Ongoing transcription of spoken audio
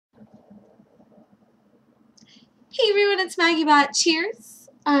Hey everyone, it's Maggibot. Cheers!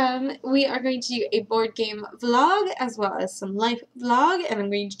 We are going to do a board game vlog as well as some life vlog, and I'm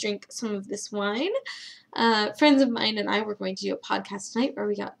going to drink some of this wine. Friends of mine and I were going to do a podcast tonight where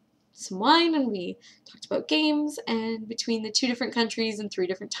we got some wine and we talked about games, and between the two different countries and 3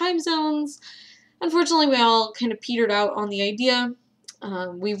 different time zones, unfortunately we all kind of petered out on the idea.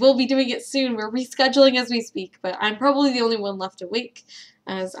 We will be doing it soon. We're rescheduling as we speak, but I'm probably the only one left awake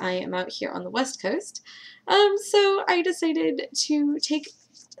as I am out here on the West Coast. So I decided to take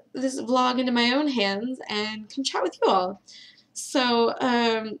this vlog into my own hands and come chat with you all. So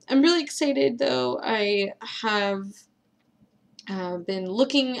I'm really excited though. I have been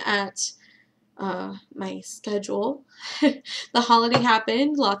looking at my schedule. The holiday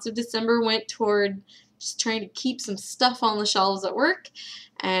happened. Lots of December went toward just trying to keep some stuff on the shelves at work.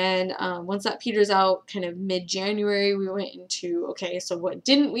 And once that peters out, kind of mid-January, we went into, okay, so what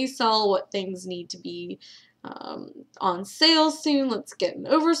didn't we sell? What things need to be on sale soon? Let's get an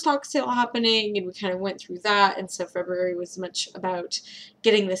overstock sale happening. And we kind of went through that. And so February was much about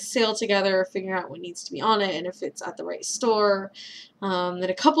getting this sale together, figuring out what needs to be on it and if it's at the right store. Then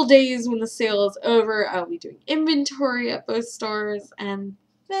a couple days when the sale is over, I'll be doing inventory at both stores, and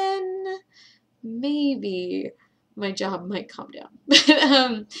then maybe my job might calm down. But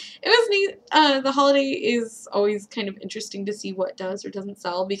it was neat. The holiday is always kind of interesting to see what does or doesn't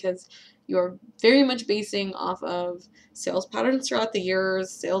sell, because you're very much basing off of sales patterns throughout the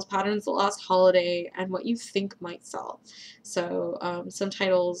years, sales patterns the last holiday, and what you think might sell. So some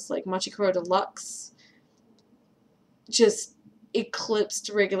titles like Machikoro Deluxe just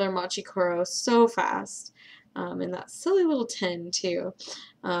eclipsed regular Machikoro so fast. In that silly little tin too.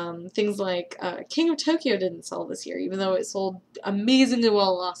 Things like King of Tokyo didn't sell this year, even though it sold amazingly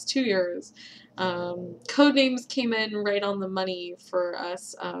well the last 2 years. Codenames came in right on the money for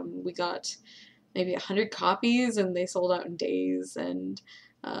us. We got maybe 100 copies and they sold out in days, and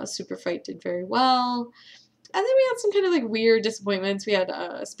Super Fight did very well. And then we had some kind of like weird disappointments. We had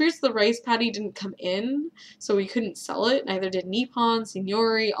Spirits of the Rice Patty didn't come in, so we couldn't sell it. Neither did Nippon,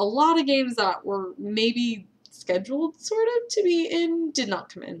 Signori. A lot of games that were maybe scheduled sort of to be in did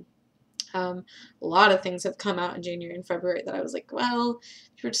not come in. A lot of things have come out in January and February that I was like, well,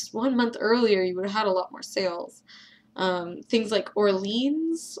 if you were just 1 month earlier, you would have had a lot more sales. Things like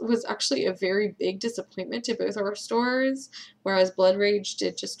Orleans was actually a very big disappointment to both of our stores, whereas Blood Rage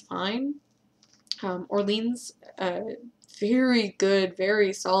did just fine. Orleans, very good,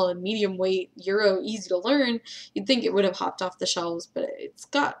 very solid, medium weight, Euro, easy to learn. You'd think it would have hopped off the shelves, but it's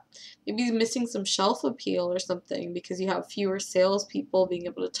got maybe missing some shelf appeal or something, because you have fewer salespeople being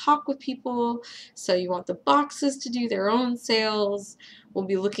able to talk with people, so you want the boxes to do their own sales. We'll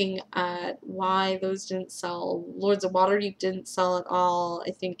be looking at why those didn't sell. Lords of Waterdeep didn't sell at all.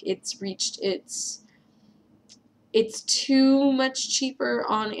 I think it's reached it's too much cheaper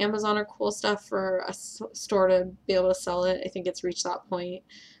on Amazon or Cool Stuff for a store to be able to sell it. I think it's reached that point.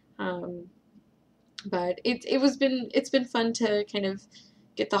 But it's been fun to kind of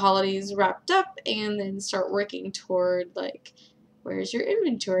get the holidays wrapped up and then start working toward, like, where's your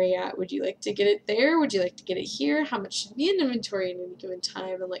inventory at? Would you like to get it there? Would you like to get it here? How much should be in inventory in any given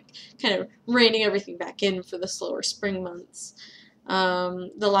time? And like kind of reining everything back in for the slower spring months.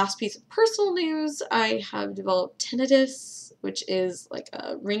 The last piece of personal news, I have developed tinnitus, which is like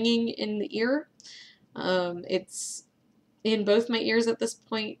a ringing in the ear. It's in both my ears at this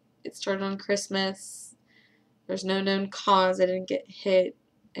point. It started on Christmas. There's no known cause. I didn't get hit.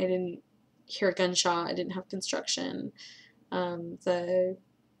 I didn't hear a gunshot. I didn't have construction. The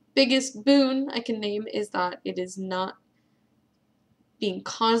biggest boon I can name is that it is not being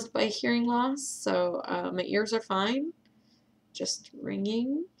caused by hearing loss, so my ears are fine. Just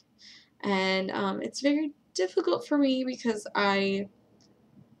ringing, and it's very difficult for me because I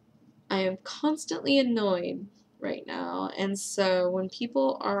am constantly annoyed right now, and so when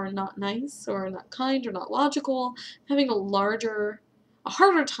people are not nice or not kind or not logical, I'm having a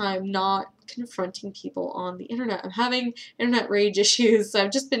harder time not confronting people on the internet. I'm having internet rage issues, so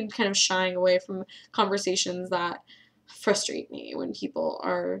I've just been kind of shying away from conversations that frustrate me when people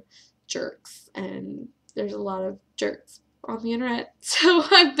are jerks, and there's a lot of jerks on the internet, so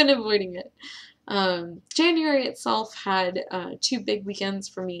I've been avoiding it. January itself had 2 big weekends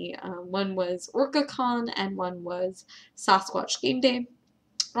for me. One was Orcacon and one was Sasquatch Game Day.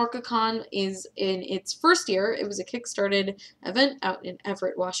 Orcacon is in its first year. It was a kickstarted event out in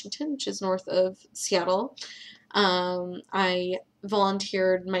Everett, Washington, which is north of Seattle. I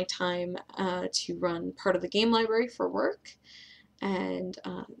volunteered my time to run part of the game library for work, and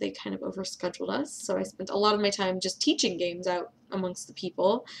they kind of overscheduled us, so I spent a lot of my time just teaching games out amongst the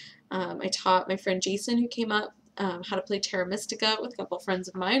people. I taught my friend Jason, who came up how to play Terra Mystica with a couple friends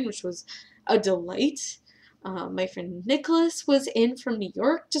of mine, which was a delight. My friend Nicholas was in from New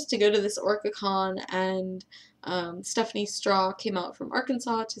York just to go to this Orcacon, and Stephanie Straw came out from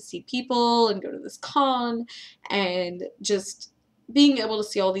Arkansas to see people and go to this con, and just being able to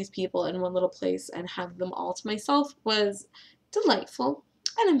see all these people in one little place and have them all to myself was delightful.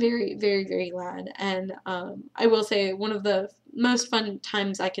 And I'm very, very, very glad. And I will say one of the most fun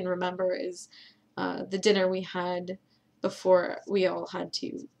times I can remember is the dinner we had before we all had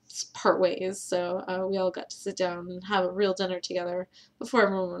to part ways. So we all got to sit down and have a real dinner together before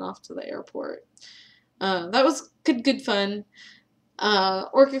everyone went off to the airport. That was good fun.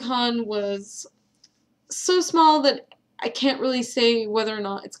 Orcacon was so small that I can't really say whether or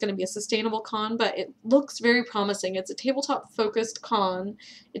not it's going to be a sustainable con, but it looks very promising. It's a tabletop-focused con.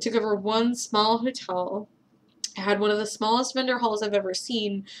 It took over one small hotel. It had one of the smallest vendor halls I've ever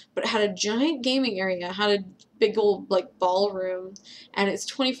seen, but it had a giant gaming area. It had a big old, like, ballroom, and it's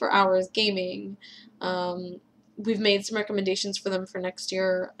 24 hours gaming. We've made some recommendations for them for next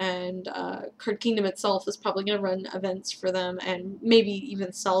year, and Card Kingdom itself is probably going to run events for them and maybe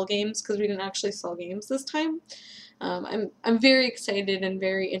even sell games, because we didn't actually sell games this time. I'm very excited and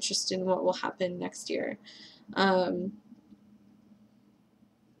very interested in what will happen next year. I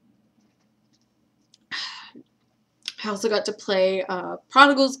also got to play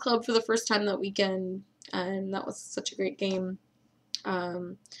Prodigal's Club for the first time that weekend, and that was such a great game.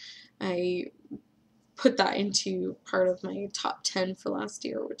 I put that into part of my top 10 for last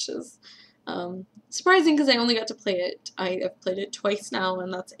year, which is surprising because I only got to play it. I've played it twice now,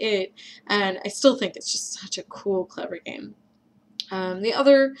 and that's it. And I still think it's just such a cool, clever game. The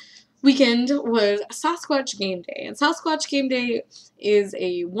other weekend was Sasquatch Game Day. And Sasquatch Game Day is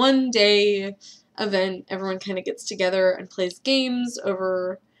a one-day event. Everyone kind of gets together and plays games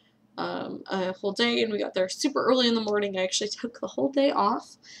over a whole day. And we got there super early in the morning. I actually took the whole day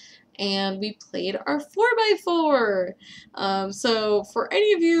off, and we played our 4x4. So for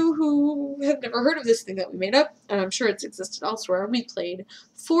any of you who have never heard of this thing that we made up, and I'm sure it's existed elsewhere, we played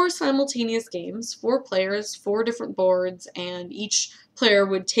 4 simultaneous games, 4 players, 4 different boards, and each player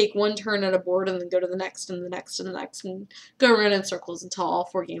would take one turn at a board and then go to the next and the next and the next and go around in circles until all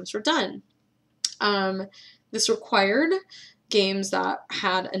 4 games were done. This required games that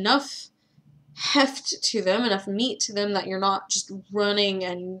had enough heft to them, enough meat to them, that you're not just running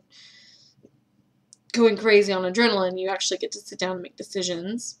and going crazy on adrenaline. You actually get to sit down and make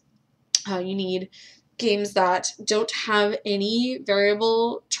decisions. You need games that don't have any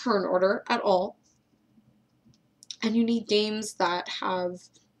variable turn order at all. And you need games that have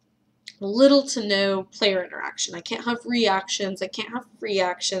little to no player interaction. I can't have reactions, I can't have free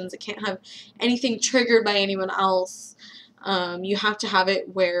actions, I can't have anything triggered by anyone else. You have to have it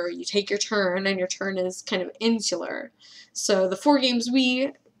where you take your turn, and your turn is kind of insular. So the 4 games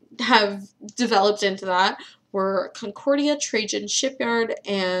we have developed into that were Concordia, Trajan, Shipyard,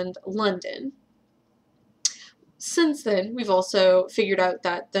 and London. Since then, we've also figured out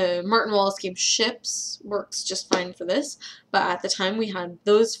that the Martin Wallace game Ships works just fine for this, but at the time we had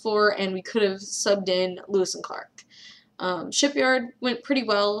those 4, and we could have subbed in Lewis and Clark. Shipyard went pretty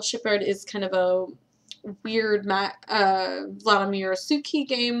well. Shipyard is kind of a weird Vladimir Suki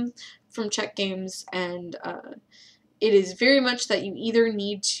game from Czech Games, and it is very much that you either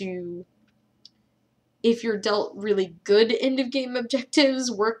need to, if you're dealt really good end-of-game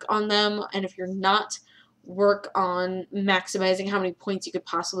objectives, work on them, and if you're not, work on maximizing how many points you could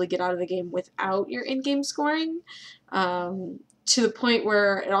possibly get out of the game without your in-game scoring, to the point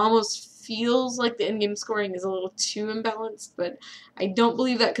where it almost feels like the in-game scoring is a little too imbalanced, but I don't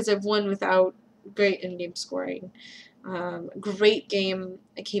believe that because I've won without great in-game scoring. Great game.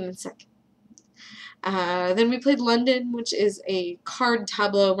 I came in second. Then we played London, which is a card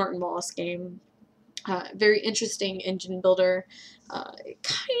tableau Martin Wallace game. Very interesting engine builder.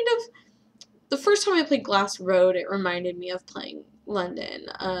 Kind of, the first time I played Glass Road, it reminded me of playing London.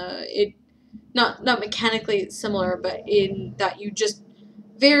 It not mechanically similar, but in that you just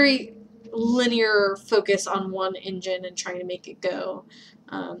very linear focus on one engine and trying to make it go.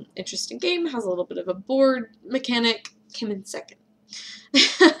 Interesting game, has a little bit of a board mechanic, came in second.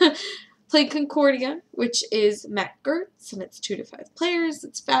 Played Concordia, which is Matt Gertz, and it's 2 to 5 players.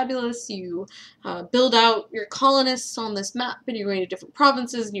 It's fabulous. You build out your colonists on this map, and you're going to different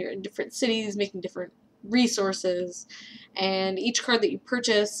provinces, and you're in different cities, making different resources, and each card that you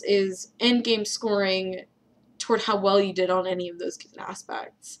purchase is end-game scoring toward how well you did on any of those given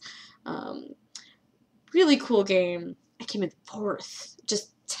aspects. Really cool game. I came in 4th.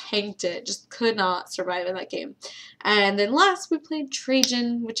 Just tanked it. Just could not survive in that game. And then last we played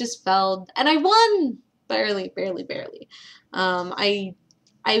Trajan, which is Feld, and I won! barely, barely, barely.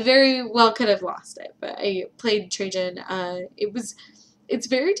 I very well could have lost it, but I played Trajan. It's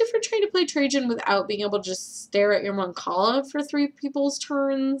very different trying to play Trajan without being able to just stare at your Mancala for 3 people's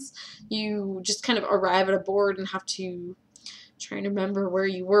turns. You just kind of arrive at a board and have to try and remember where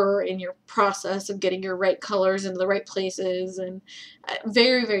you were in your process of getting your right colors into the right places, and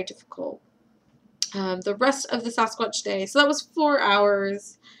very, very difficult. The rest of the Sasquatch day, so that was 4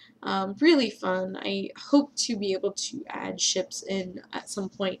 hours. Really fun. I hope to be able to add ships in at some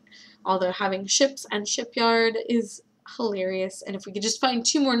point, although having ships and shipyard is hilarious, and if we could just find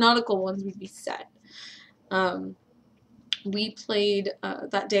 2 more nautical ones, we'd be set. We played,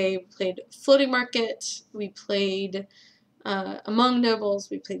 that day, we played Floating Market, we played Among Nobles,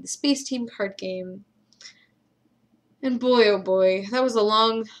 we played the Space Team card game, and boy oh boy, that was a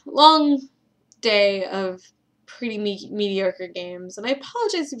long, long day of pretty mediocre games, and I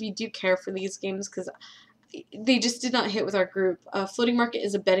apologize if you do care for these games, because they just did not hit with our group. Floating Market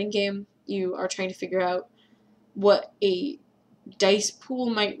is a betting game. You are trying to figure out what a dice pool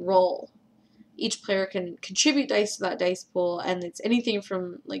might roll. Each player can contribute dice to that dice pool, and it's anything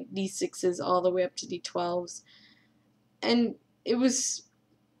from like d6s all the way up to d12s. And it was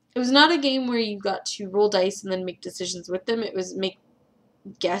not a game where you got to roll dice and then make decisions with them. It was make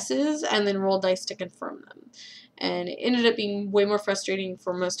guesses and then roll dice to confirm them. And it ended up being way more frustrating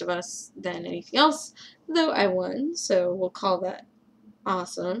for most of us than anything else, though I won, so we'll call that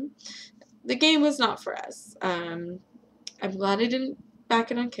awesome. The game was not for us. I'm glad I didn't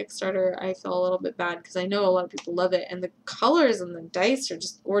back it on Kickstarter. I felt a little bit bad because I know a lot of people love it, and the colors and the dice are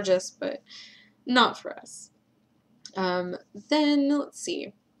just gorgeous, but not for us. Then, let's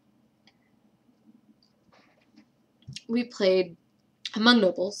see. We played Among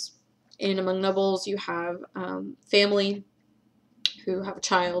Nobles. In Among Nobles, you have family who have a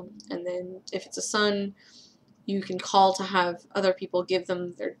child, and then if it's a son, you can call to have other people give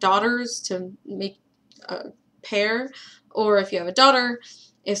them their daughters to make a pair, or if you have a daughter,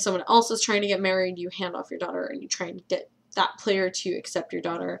 if someone else is trying to get married, you hand off your daughter and you try and get that player to accept your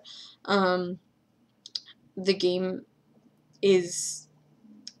daughter. The game is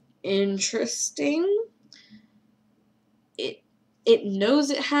interesting. It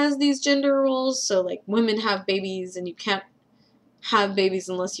knows it has these gender roles, so like women have babies and you can't have babies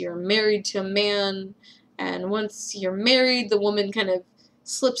unless you're married to a man, and once you're married, the woman kind of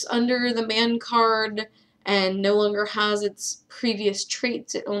slips under the man card and no longer has its previous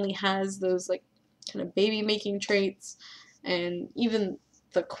traits. It only has those like kind of baby making traits, and even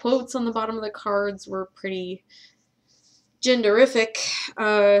the quotes on the bottom of the cards were pretty genderific,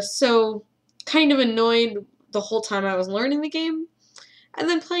 so kind of annoyed the whole time I was learning the game. And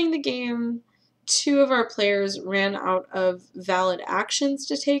then playing the game, 2 of our players ran out of valid actions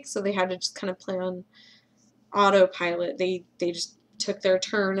to take, so they had to just kind of play on autopilot. They just took their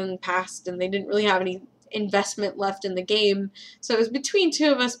turn and passed, and they didn't really have any investment left in the game. So it was between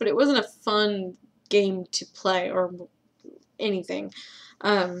 2 of us, but it wasn't a fun game to play or anything.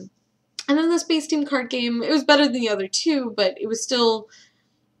 And then the Space Team card game, it was better than the other 2, but it was still,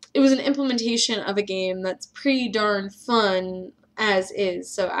 it was an implementation of a game that's pretty darn fun as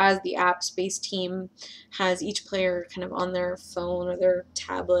is. So as the app, Space Team has each player kind of on their phone or their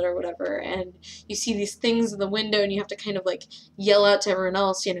tablet or whatever, and you see these things in the window and you have to kind of like yell out to everyone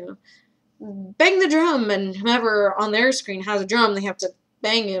else, you know, bang the drum, and whoever on their screen has a drum, they have to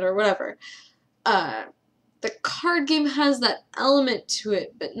bang it or whatever. The card game has that element to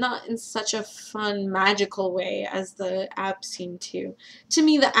it, but not in such a fun, magical way as the app seemed to. To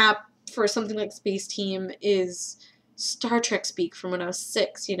me, the app for something like Space Team is Star Trek speak from when I was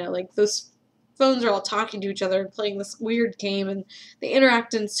 6, you know, like those phones are all talking to each other and playing this weird game, and they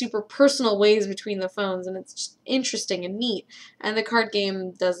interact in super personal ways between the phones, and it's just interesting and neat, and the card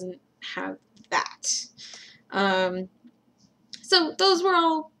game doesn't have that. So those were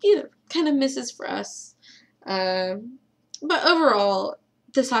all, you know, kind of misses for us. But overall,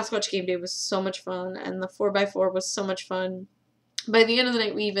 the Sasquatch game day was so much fun, and the 4x4 was so much fun. By the end of the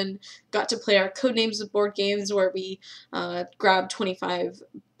night, we even got to play our Codenames of board games, where we grabbed 25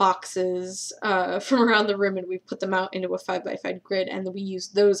 boxes from around the room and we put them out into a 5x5 grid, and then we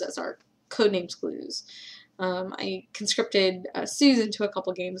used those as our Codenames clues. I conscripted Susan to a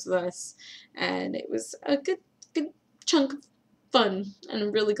couple games with us, and it was a good chunk of fun, and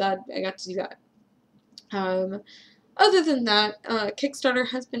I'm really glad I got to do that. Other than that, Kickstarter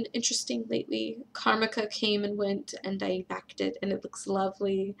has been interesting lately. Karmika came and went, and I backed it, and it looks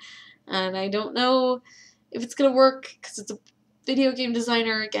lovely. And I don't know if it's going to work, because it's a video game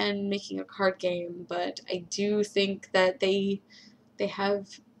designer, again, making a card game, but I do think that they have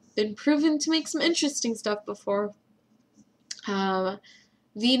been proven to make some interesting stuff before.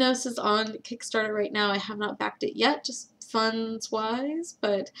 Venus is on Kickstarter right now. I have not backed it yet, just funds-wise,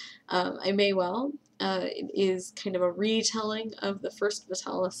 but I may well. It is kind of a retelling of the first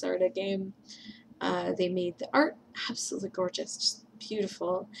Vital Lacerda game. They made the art absolutely gorgeous, just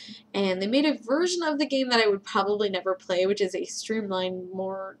beautiful. And they made a version of the game that I would probably never play, which is a streamlined,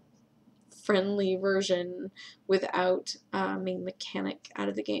 more friendly version without main mechanic out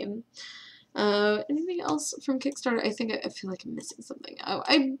of the game. Anything else from Kickstarter? I think I feel like I'm missing something. Oh,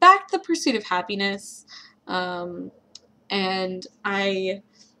 I backed The Pursuit of Happiness, and I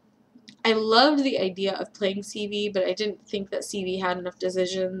loved the idea of playing CV, but I didn't think that CV had enough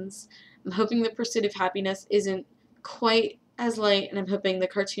decisions. I'm hoping The Pursuit of Happiness isn't quite as light, and I'm hoping the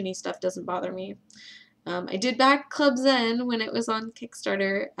cartoony stuff doesn't bother me. I did back Club Zen when it was on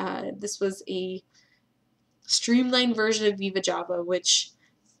Kickstarter. This was a streamlined version of Viva Java, which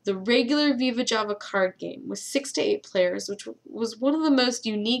the regular Viva Java card game was 6 to 8 players, which was one of the most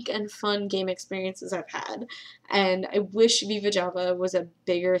unique and fun game experiences I've had. And I wish Viva Java was a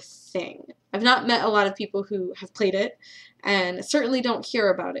bigger thing. I've not met a lot of people who have played it, and certainly don't hear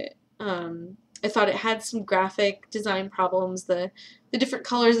about it. I thought it had some graphic design problems. The different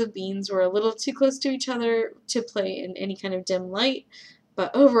colors of beans were a little too close to each other to play in any kind of dim light.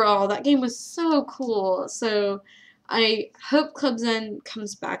 But overall, that game was so cool. So I hope Club Zen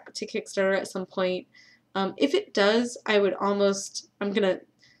comes back to Kickstarter at some point. If it does, I'm going to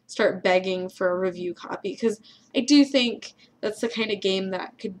start begging for a review copy, because I do think that's the kind of game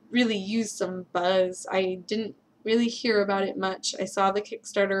that could really use some buzz. I didn't really hear about it much. I saw the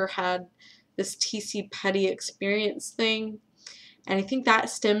Kickstarter had this TC Petty experience thing, and I think that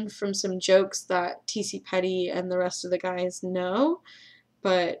stemmed from some jokes that TC Petty and the rest of the guys know.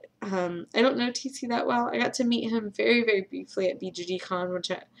 But I don't know TC that well. I got to meet him very, very briefly at BGGCon,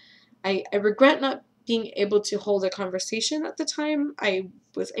 which I regret not being able to hold a conversation at the time. I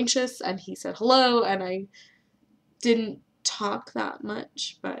was anxious, and he said hello, and I didn't talk that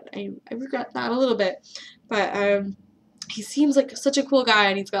much, but I regret that a little bit. But he seems like such a cool guy,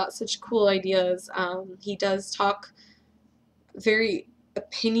 and he's got such cool ideas. He does talk very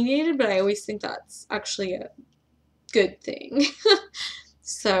opinionated, but I always think that's actually a good thing.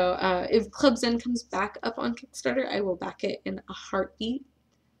 So if Club Zen comes back up on Kickstarter, I will back it in a heartbeat.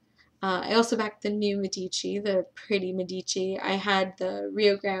 I also backed the new Medici, the pretty Medici. I had the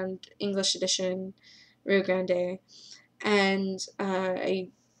Rio Grande English edition, Rio Grande, and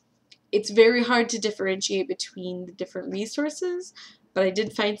it's very hard to differentiate between the different resources, but I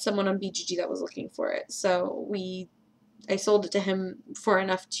did find someone on BGG that was looking for it, so I sold it to him for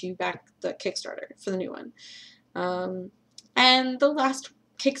enough to back the Kickstarter for the new one. And the last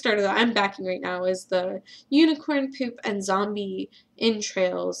Kickstarter that I'm backing right now is the Unicorn Poop and Zombie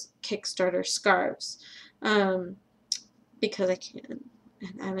Entrails Kickstarter scarves, because I can,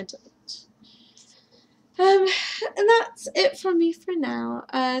 and I'm an adult. And that's it from me for now.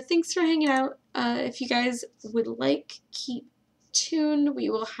 Thanks for hanging out. If you guys would like, keep tuned. We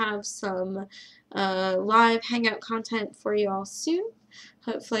will have some live hangout content for you all soon,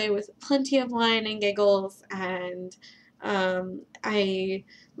 hopefully with plenty of wine and giggles, and I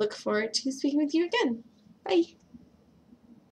look forward to speaking with you again. Bye!